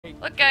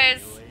Look,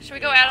 guys. Should we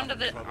go add them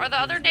to the... Are the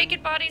other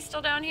naked bodies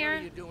still down here?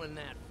 What are you doing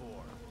that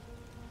for?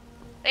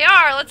 They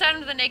are! Let's add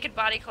them to the naked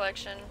body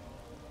collection.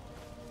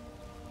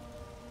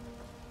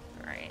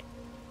 Alright.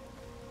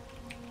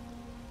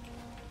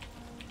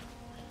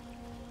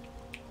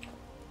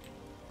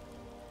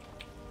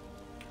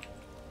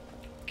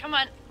 Come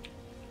on.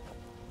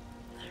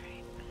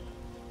 Alright.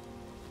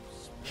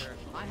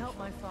 I help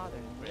my father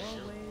in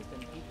more ways than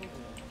people do.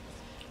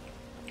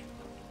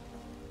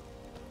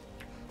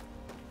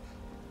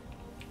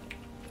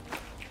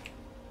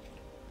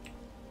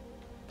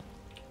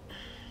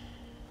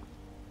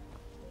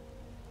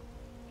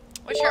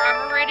 What's your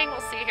armor rating? We'll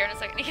see here in a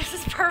second. This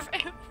is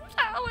perfect. What the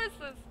hell is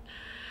this?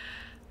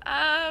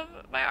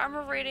 My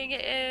armor rating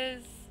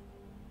is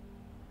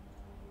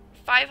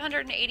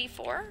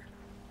 584.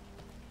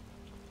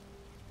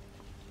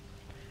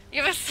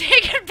 You have a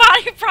naked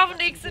body problem,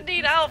 needs to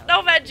need help.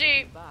 No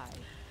veggie.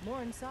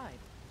 More inside.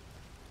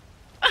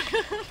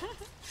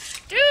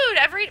 Dude,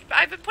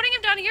 I've been putting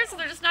them down here so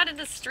they're just not in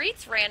the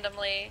streets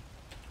randomly.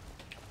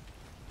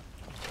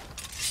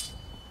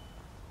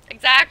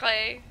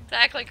 Exactly.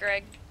 Exactly,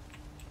 Greg.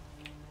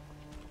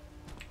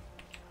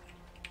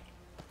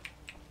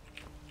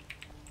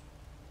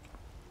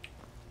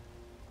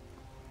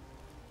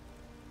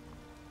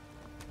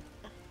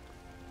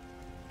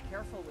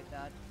 Careful with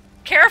that.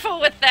 Careful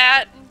with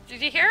that.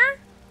 Did you hear her?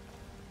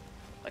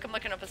 Look, I'm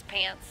looking up his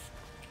pants.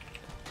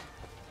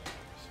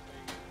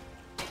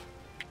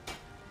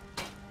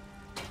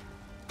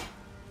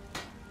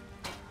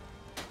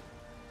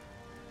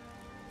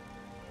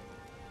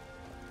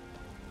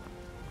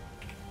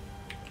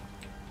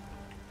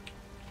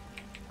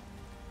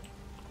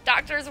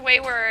 Doctor's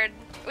wayward.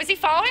 Was he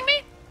following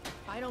me?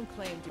 I don't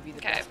claim to be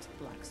the best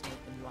blacksmith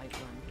in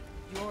Whiterun.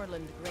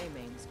 Yorland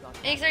Greymane's got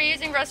that. Thanks for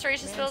using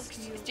restoration spells.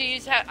 Do you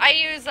use I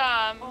use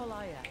All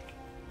I ask.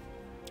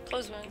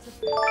 close wounds.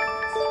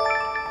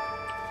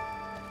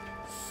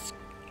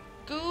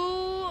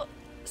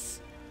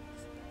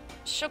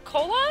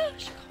 Shakola?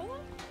 Shakola?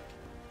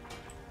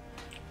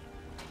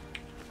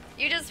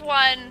 You just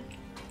won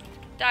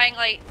Dying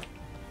Light.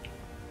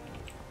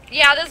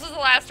 Yeah, this was the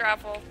last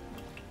raffle.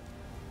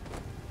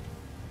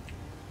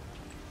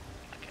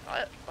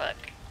 Okay, look.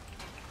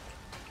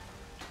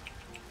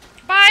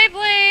 Bye,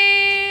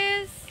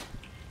 Blaze!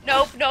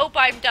 Nope, nope,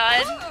 I'm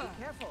done.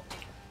 Be careful.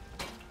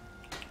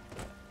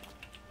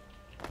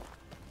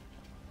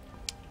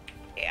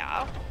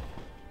 Yeah.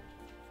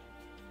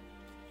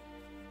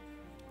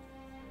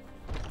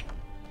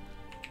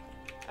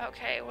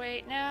 Okay,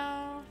 wait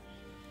now.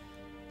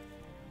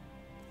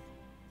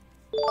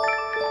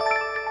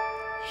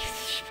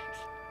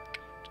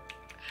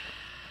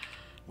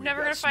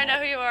 Never gonna find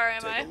out who you are,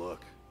 am I? Take a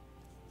look.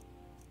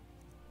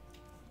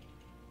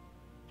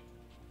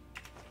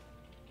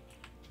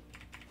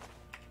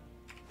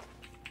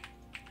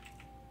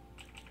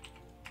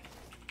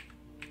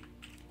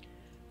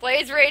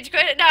 Blaze rage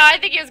quit. No, I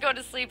think he was going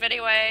to sleep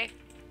anyway.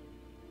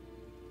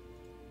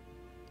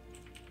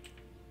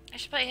 I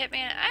should play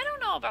Hitman. I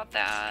don't know about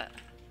that.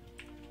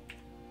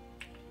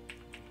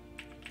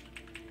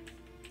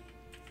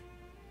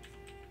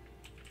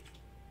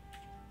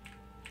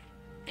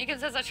 Deacon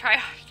says I try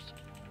hard.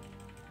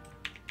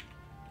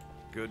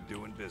 Good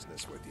doing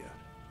business with you.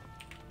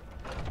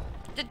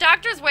 Did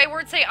Doctor's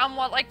Wayward say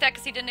what like that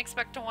because he didn't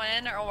expect to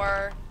win,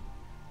 or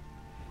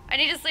I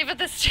need to sleep at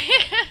this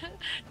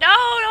No,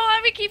 don't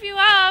let me keep you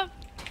up.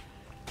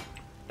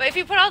 But if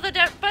you put all the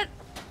but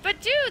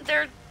dude,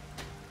 they're.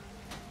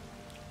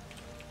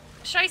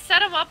 Should I set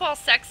them up all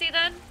sexy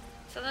then?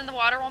 So then the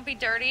water won't be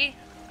dirty?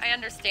 I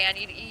understand.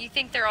 You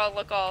think they're all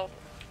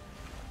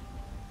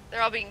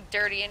they're all being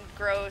dirty and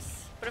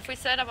gross. But if we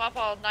set them up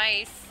all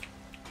nice.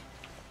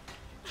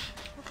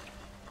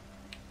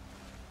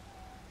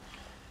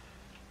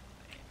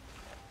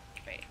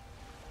 Wait.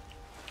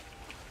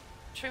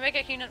 Should we make a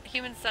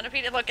human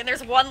centipede? Look, and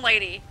there's one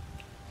lady.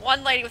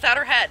 One lady without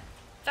her head.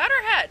 Without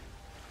her head.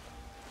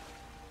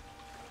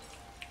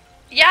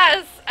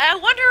 Yes! I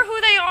wonder who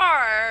they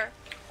are.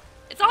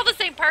 It's all the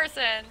same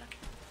person.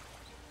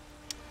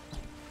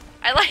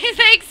 I like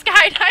thanks,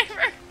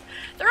 Skydiver.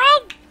 They're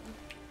all.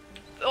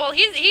 Well,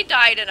 he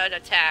died in an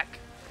attack.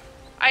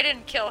 I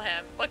didn't kill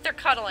him. Look, they're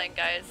cuddling,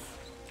 guys.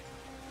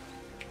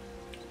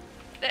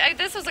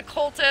 This was a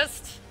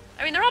cultist.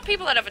 I mean, they're all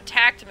people that have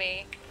attacked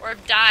me or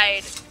have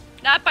died,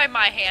 not by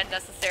my hand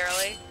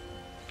necessarily,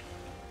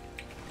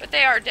 but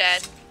they are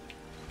dead.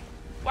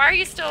 Why are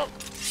you still?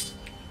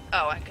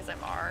 Oh, because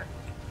I'm R.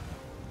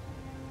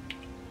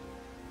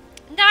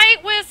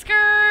 Night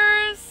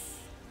Whiskers!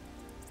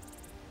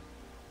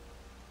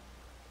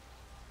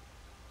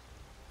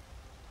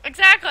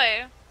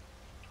 Exactly.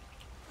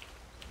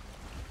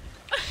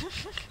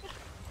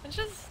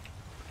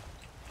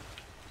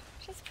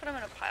 just put them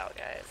in a pile,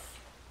 guys.